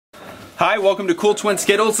Hi, welcome to Cool Twin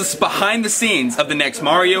Skittles. This is behind the scenes of the next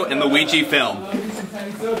Mario and Luigi film.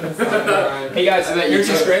 Hey guys, here's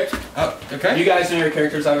the script. Oh, okay. You guys know your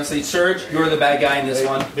characters, obviously. Serge, you're the bad guy in this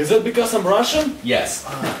one. Is it because I'm Russian? Yes.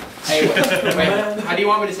 Hey, wait, how do you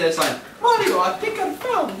want me to say this line? Mario, I think I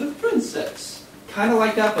found the princess. Kind of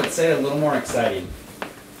like that, but say it a little more exciting.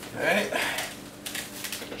 Alright.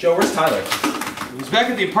 Joe, where's Tyler? He's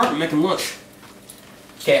back at the apartment making lunch.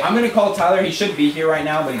 Okay, I'm going to call Tyler. He should be here right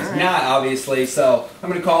now, but he's not, obviously. So I'm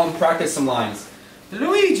going to call him, practice some lines.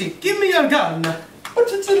 Luigi, give me your gun. But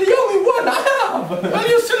it's the only one I have. Well,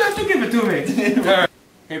 you still have to give it to me.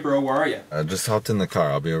 Hey, bro, where are you? I just hopped in the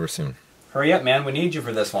car. I'll be over soon. Hurry up, man. We need you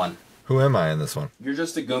for this one. Who am I in this one? You're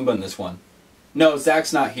just a Goomba in this one. No,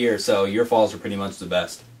 Zach's not here, so your falls are pretty much the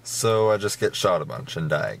best. So I just get shot a bunch and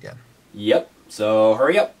die again. Yep, so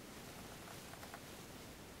hurry up.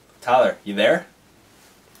 Tyler, you there?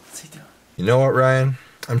 What's he doing? You know what, Ryan?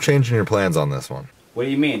 I'm changing your plans on this one. What do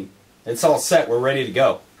you mean? It's all set. We're ready to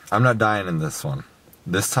go. I'm not dying in this one.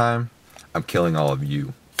 This time, I'm killing all of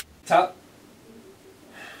you.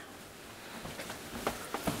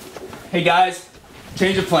 Hey guys,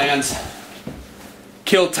 change of plans.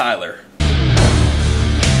 Kill Tyler.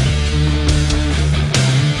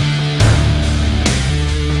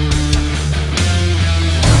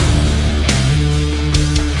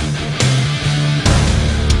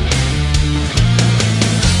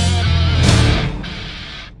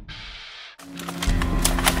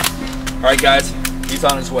 Alright guys, he's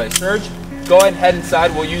on his way. Serge, go ahead and head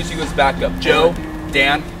inside. We'll use you as backup. Joe,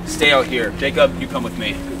 Dan, stay out here. Jacob, you come with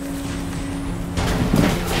me.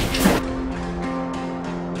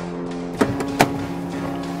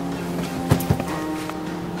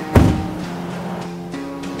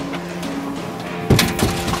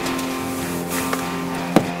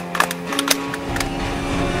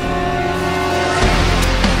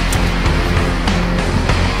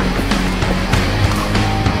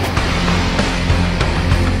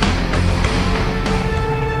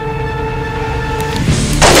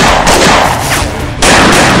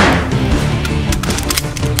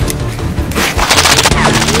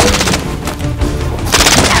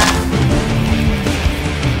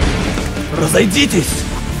 Разойдитесь!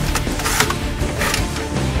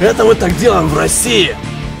 Это мы так делаем в России!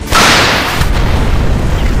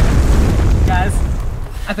 Guys,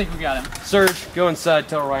 I think we got him. Serge, go inside,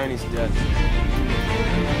 tell Ryan he's dead.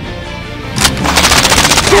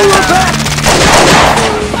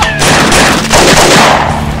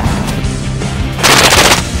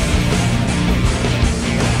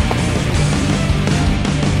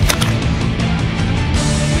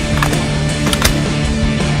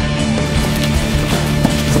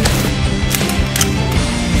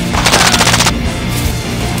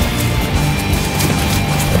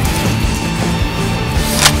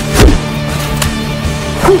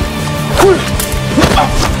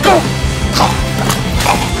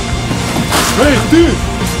 Эй, ты!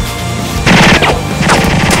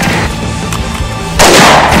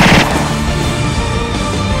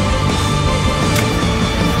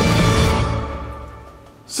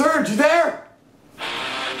 Serge, you there?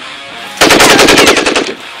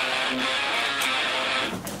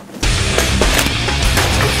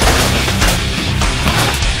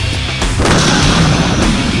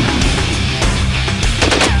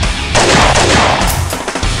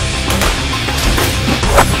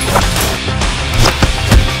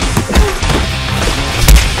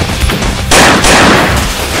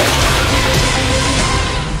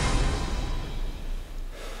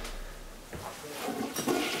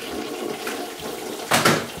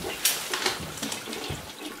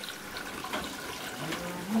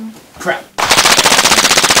 Crap.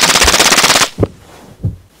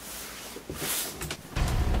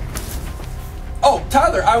 Oh,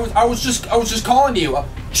 Tyler, I was just calling you.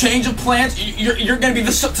 Change of plans. You're gonna be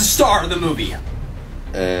the star of the movie.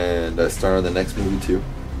 And I star in the next movie too?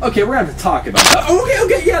 Okay, we're gonna have to talk about that.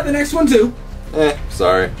 Okay, yeah, the next one too.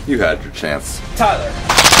 Sorry. You had your chance. Tyler,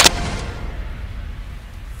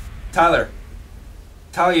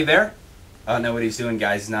 you there? Oh, know what he's doing,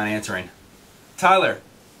 guys. He's not answering. Tyler,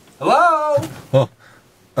 hello? Oh,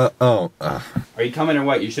 Are you coming or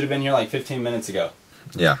what? You should have been here like 15 minutes ago.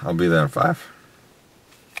 yeah, I'll be there in 5.